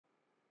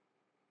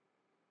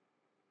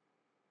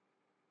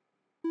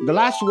The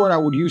last word I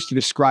would use to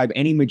describe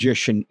any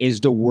magician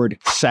is the word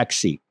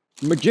sexy.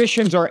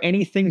 Magicians are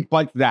anything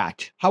but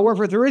that.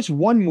 However, there is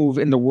one move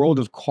in the world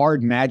of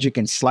card magic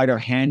and sleight of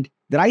hand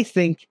that I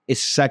think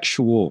is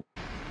sexual.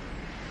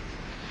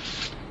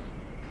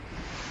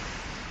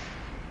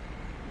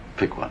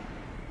 Pick one.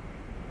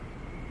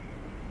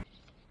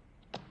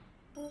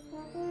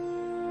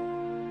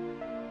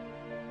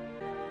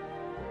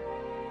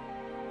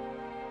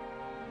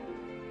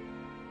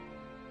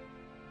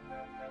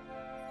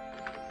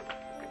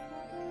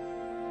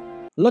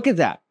 Look at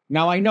that.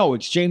 Now I know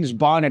it's James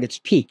Bond at its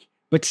peak,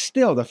 but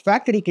still, the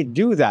fact that he could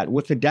do that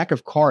with a deck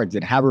of cards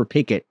and have her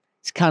pick it,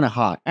 it's kind of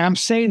hot. And I'm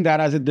saying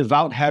that as a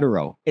devout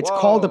hetero. It's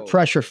called a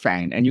pressure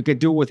fan, and you could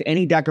do it with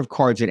any deck of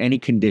cards in any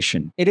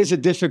condition. It is a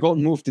difficult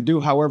move to do,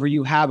 however,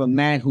 you have a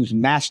man who's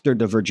mastered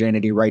the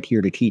virginity right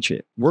here to teach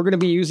it. We're going to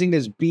be using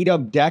this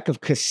beat-up deck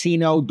of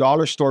casino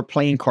dollar store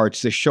playing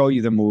cards to show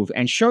you the move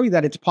and show you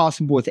that it's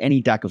possible with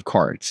any deck of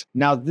cards.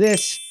 Now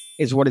this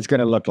is what it's going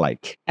to look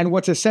like. And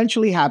what's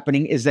essentially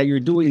happening is that you're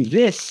doing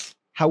this.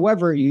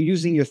 However, you're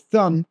using your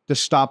thumb to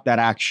stop that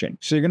action.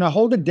 So you're going to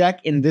hold the deck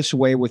in this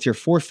way with your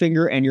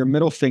forefinger and your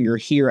middle finger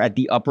here at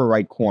the upper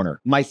right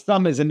corner. My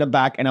thumb is in the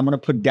back and I'm going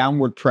to put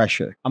downward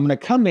pressure. I'm going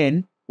to come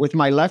in with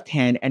my left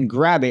hand and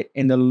grab it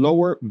in the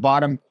lower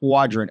bottom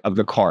quadrant of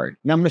the card.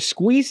 Now I'm going to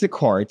squeeze the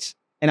cards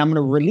and I'm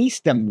going to release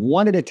them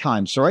one at a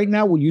time. So right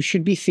now what you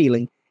should be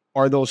feeling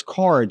are those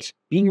cards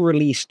being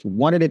released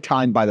one at a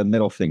time by the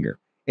middle finger.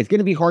 It's going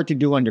to be hard to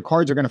do and your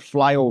cards are going to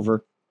fly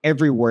over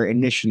everywhere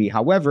initially.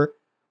 However,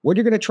 what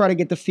you're going to try to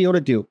get the feel to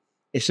do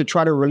is to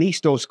try to release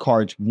those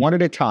cards one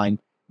at a time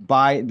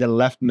by the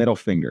left middle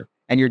finger.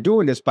 And you're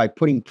doing this by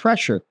putting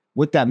pressure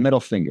with that middle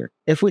finger.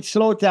 If we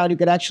slow it down, you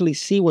can actually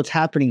see what's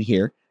happening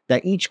here,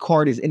 that each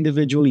card is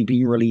individually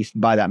being released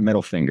by that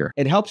middle finger.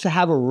 It helps to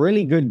have a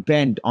really good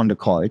bend on the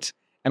cards.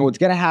 And what's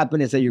going to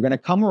happen is that you're going to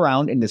come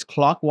around in this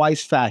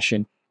clockwise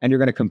fashion and you're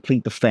going to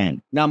complete the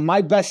fan. Now,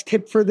 my best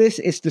tip for this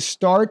is to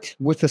start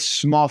with a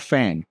small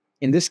fan.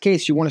 In this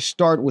case, you want to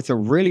start with a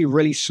really,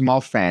 really small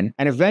fan,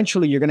 and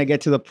eventually you're going to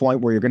get to the point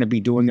where you're going to be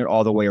doing it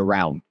all the way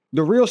around.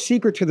 The real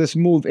secret to this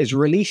move is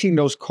releasing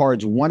those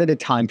cards one at a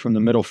time from the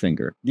middle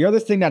finger. The other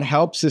thing that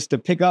helps is to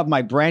pick up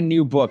my brand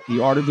new book,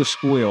 The Art of the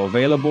Squeal,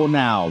 available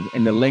now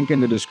in the link in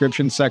the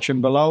description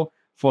section below,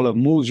 full of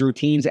moves,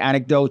 routines,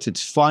 anecdotes.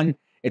 It's fun.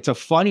 It's a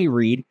funny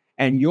read.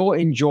 And you'll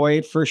enjoy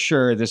it for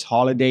sure this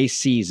holiday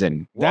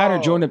season. Whoa. That or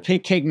join the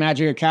PigCake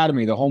Magic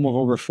Academy, the home of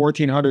over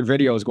 1,400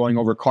 videos going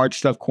over card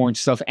stuff, coin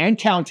stuff, and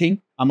counting.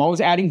 I'm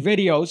always adding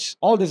videos,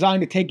 all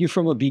designed to take you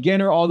from a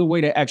beginner all the way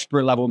to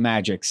expert level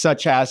magic,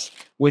 such as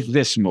with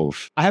this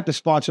move. I have to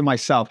sponsor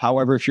myself.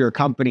 However, if you're a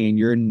company and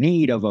you're in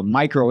need of a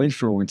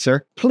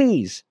micro-influencer,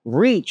 please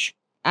reach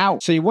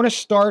out. So you want to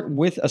start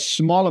with a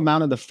small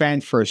amount of the fan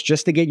first,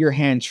 just to get your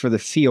hands for the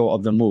feel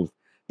of the move.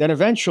 Then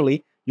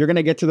eventually, you're going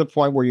to get to the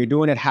point where you're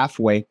doing it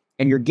halfway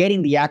and you're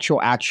getting the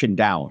actual action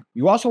down.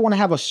 You also want to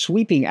have a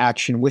sweeping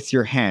action with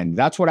your hand.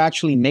 That's what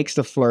actually makes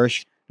the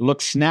flourish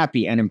look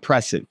snappy and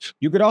impressive.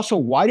 You could also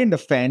widen the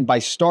fan by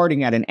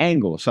starting at an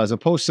angle. So as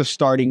opposed to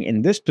starting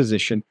in this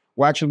position,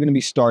 we're actually going to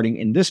be starting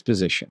in this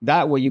position.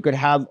 That way you could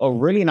have a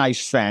really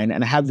nice fan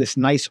and have this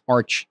nice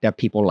arch that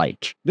people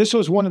like. This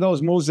was one of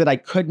those moves that I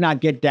could not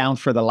get down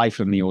for the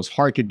life of me. It was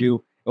hard to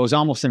do. It was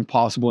almost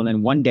impossible. And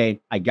then one day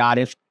I got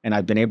it and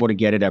I've been able to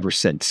get it ever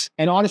since.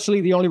 And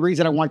honestly, the only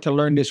reason I wanted to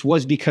learn this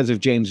was because of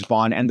James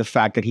Bond and the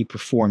fact that he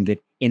performed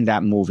it in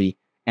that movie.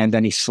 And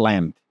then he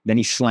slammed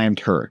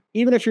her.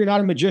 Even if you're not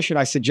a magician,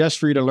 I suggest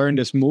for you to learn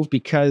this move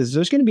because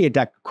there's going to be a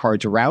deck of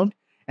cards around.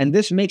 And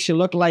this makes you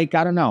look like,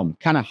 I don't know,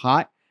 kind of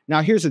hot.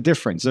 Now, here's the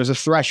difference. There's a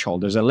threshold.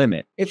 There's a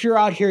limit. If you're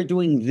out here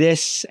doing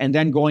this and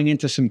then going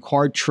into some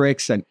card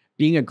tricks and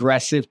being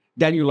aggressive,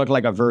 then you look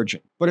like a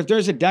virgin. But if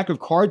there's a deck of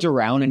cards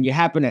around and you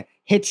happen to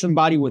hit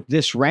somebody with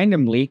this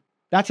randomly,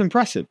 that's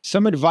impressive.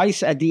 Some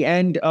advice at the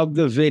end of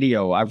the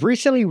video. I've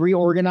recently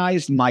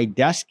reorganized my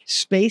desk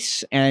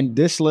space and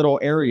this little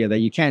area that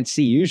you can't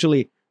see.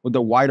 Usually with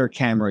the wider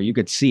camera, you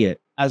could see it.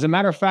 As a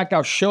matter of fact,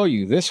 I'll show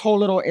you. This whole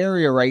little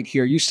area right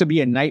here used to be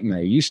a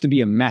nightmare. It used to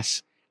be a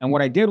mess. And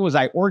what I did was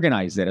I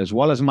organized it as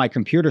well as my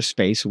computer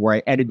space where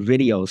I edit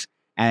videos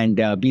and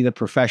be the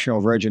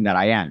professional virgin that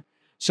I am.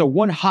 So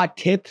one hot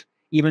tip,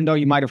 even though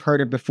you might have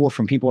heard it before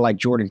from people like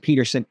Jordan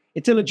Peterson,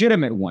 it's a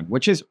legitimate one,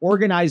 which is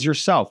organize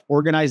yourself,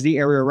 organize the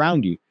area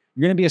around you.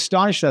 You're going to be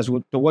astonished as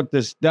to what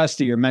this does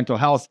to your mental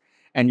health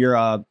and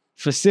your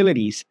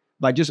facilities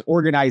by just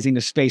organizing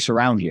the space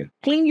around you.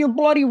 Clean your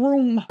bloody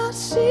room. I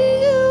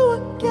see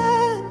you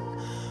again,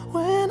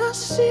 when I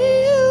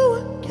see you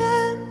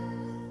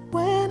again,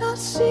 when I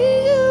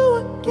see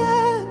you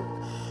again,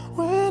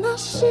 when I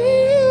see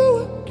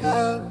you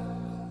again,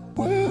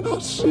 when I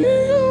see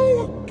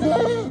you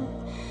again,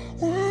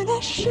 when I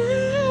see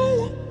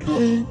you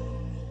again,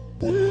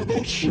 when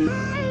I see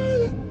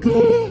you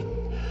again.